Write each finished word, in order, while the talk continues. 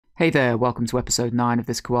Hey there, welcome to episode 9 of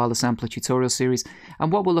this Koala Sampler tutorial series,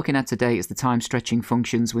 and what we're looking at today is the time stretching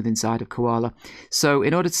functions within inside of Koala. So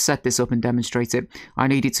in order to set this up and demonstrate it, I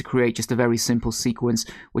needed to create just a very simple sequence,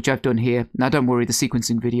 which I've done here. Now don't worry, the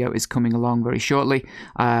sequencing video is coming along very shortly,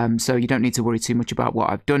 so you don't need to worry too much about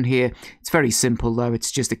what I've done here. It's very simple though,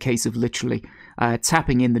 it's just a case of literally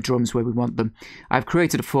tapping in the drums where we want them. I've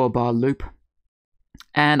created a 4-bar loop.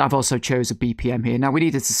 And I've also chose a BPM here. Now we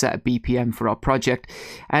needed to set a BPM for our project,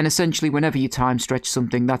 and essentially whenever you time stretch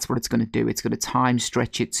something, that's what it's going to do. It's going to time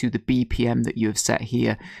stretch it to the BPM that you have set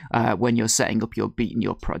here when you're setting up your beat in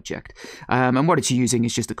your project. And what it's using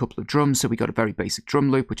is just a couple of drums. So we got a very basic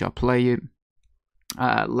drum loop, which I'll play you.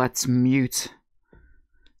 Let's mute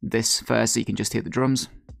this first so you can just hear the drums.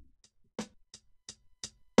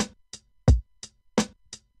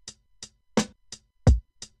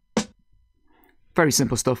 Very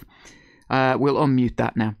simple stuff. We'll unmute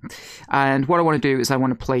that now. And what I want to do is I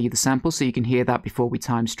want to play you the sample so you can hear that before we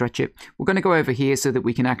time stretch it. We're going to go over here so that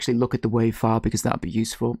we can actually look at the wave file because that'll be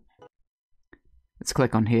useful. Let's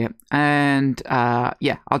click on here. And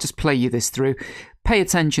yeah, I'll just play you this through. Pay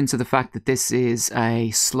attention to the fact that this is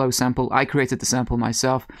a slow sample. I created the sample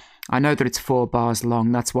myself. I know that it's 4 bars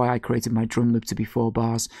long. That's why I created my drum loop to be 4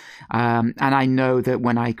 bars. And I know that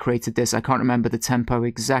when I created this, I can't remember the tempo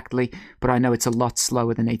exactly, but I know it's a lot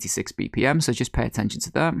slower than 86 BPM. So just pay attention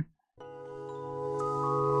to that.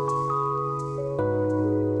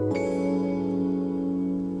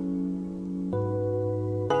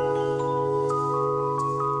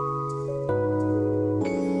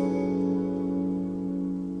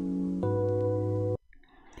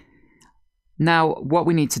 Now, what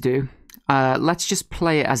we need to do, let's just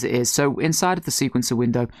play it as it is. So inside of the sequencer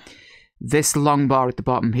window, this long bar at the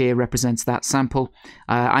bottom here represents that sample.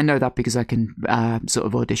 I know that because I can sort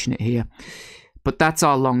of audition it here. But that's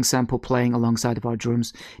our long sample playing alongside of our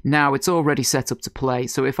drums. Now, it's already set up to play.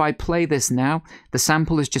 So if I play this now, the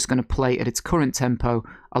sample is just going to play at its current tempo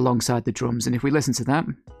alongside the drums. And if we listen to that...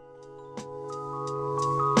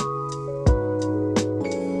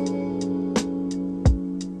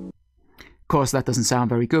 Of course, that doesn't sound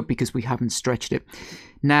very good because we haven't stretched it.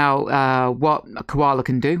 Now, what a Koala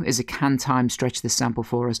can do is it can time stretch this sample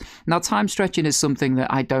for us. Now, time stretching is something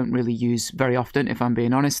that I don't really use very often, if I'm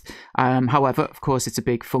being honest. However, of course, it's a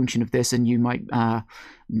big function of this, and you might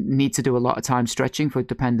need to do a lot of time stretching for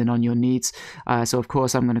depending on your needs. So, of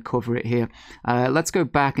course, I'm going to cover it here. Let's go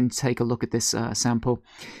back and take a look at this sample.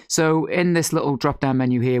 So, in this little drop-down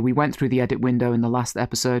menu here, we went through the edit window in the last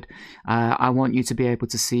episode. I want you to be able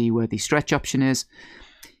to see where the stretch option is.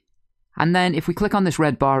 And then if we click on this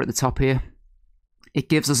red bar at the top here, it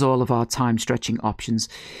gives us all of our time stretching options.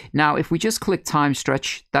 Now, if we just click time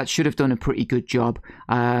stretch, that should have done a pretty good job.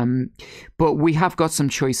 But we have got some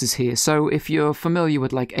choices here. So if you're familiar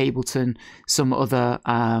with like Ableton, some other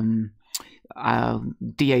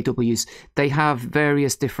DAWs, they have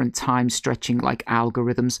various different time stretching like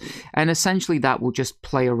algorithms, and essentially that will just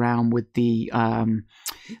play around with the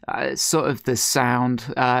sort of the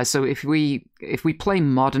sound. So if we play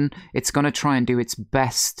modern, it's going to try and do its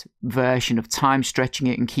best version of time stretching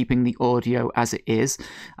it and keeping the audio as it is,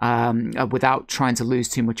 without trying to lose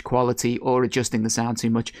too much quality or adjusting the sound too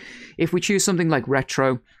much. If we choose something like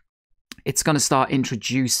retro, it's going to start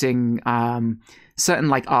introducing certain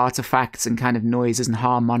like artifacts and kind of noises and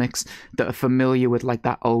harmonics that are familiar with like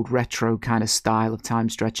that old retro kind of style of time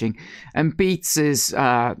stretching. And beats is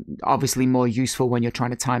obviously more useful when you're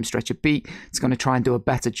trying to time stretch a beat. It's going to try and do a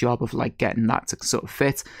better job of like getting that to sort of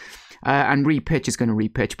fit. And repitch is going to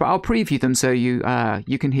repitch, but I'll preview them so you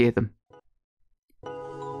can hear them.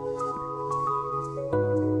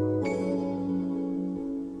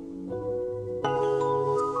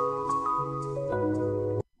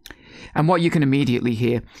 And what you can immediately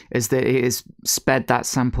hear is that it has sped that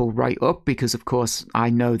sample right up because, of course, I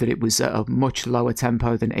know that it was at a much lower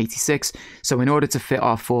tempo than 86. So in order to fit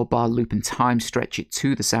our 4-bar loop and time stretch it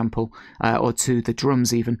to the sample, or to the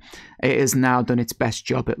drums even, it has now done its best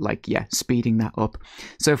job at, like, yeah, speeding that up.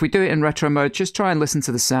 So if we do it in retro mode, just try and listen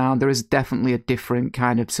to the sound. There is definitely a different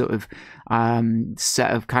kind of sort of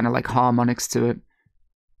set of kind of like harmonics to it.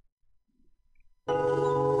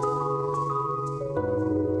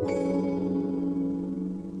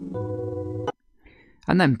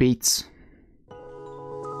 And then beats.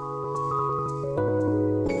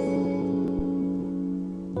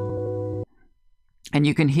 And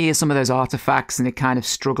you can hear some of those artifacts and it kind of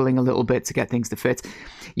struggling a little bit to get things to fit.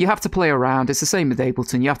 You have to play around. It's the same with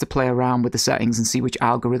Ableton. You have to play around with the settings and see which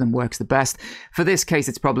algorithm works the best. For this case,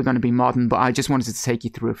 it's probably going to be modern, but I just wanted to take you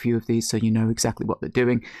through a few of these so you know exactly what they're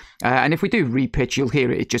doing. And if we do repitch, you'll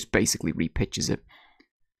hear it. It just basically repitches it.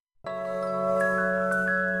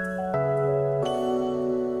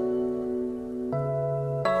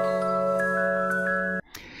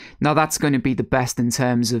 Now that's going to be the best in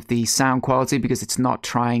terms of the sound quality because it's not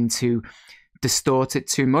trying to distort it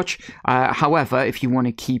too much. However, if you want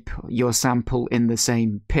to keep your sample in the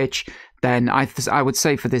same pitch, then I would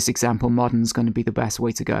say for this example, modern is going to be the best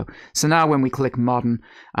way to go. So now when we click modern,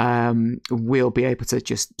 we'll be able to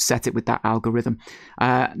just set it with that algorithm.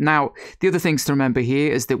 Now, the other things to remember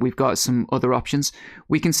here is that we've got some other options.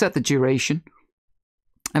 We can set the duration.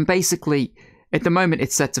 And basically, at the moment,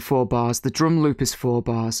 it's set to 4 bars. The drum loop is 4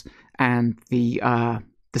 bars, and the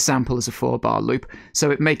sample is a 4-bar loop, so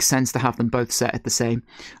it makes sense to have them both set at the same.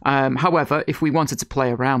 However, if we wanted to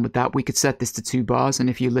play around with that, we could set this to 2 bars, and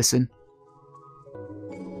if you listen,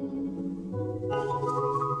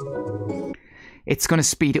 it's going to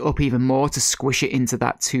speed it up even more to squish it into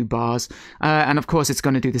that 2 bars. And of course, it's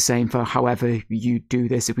going to do the same for however you do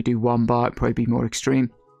this. If we do 1 bar, it'd probably be more extreme.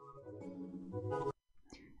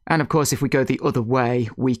 And of course, if we go the other way,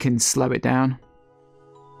 we can slow it down.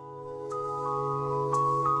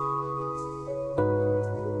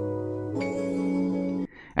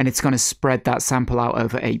 And it's going to spread that sample out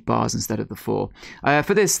over 8 bars instead of the 4.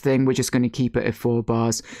 For this thing, we're just going to keep it at 4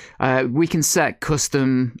 bars. We can set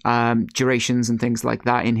custom durations and things like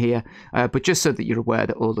that in here, but just so that you're aware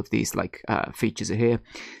that all of these features are here.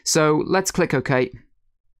 So let's click OK.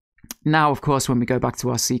 Now, of course, when we go back to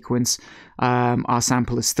our sequence, our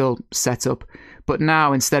sample is still set up. But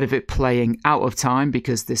now, instead of it playing out of time,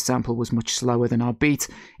 because this sample was much slower than our beat,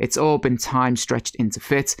 it's all been time stretched into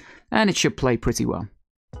fit, and it should play pretty well.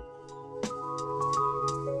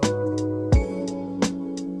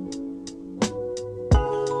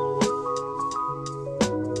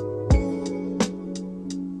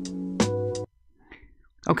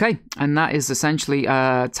 Okay, and that is essentially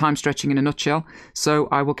time stretching in a nutshell. So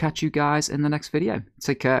I will catch you guys in the next video.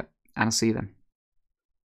 Take care, and I'll see you then.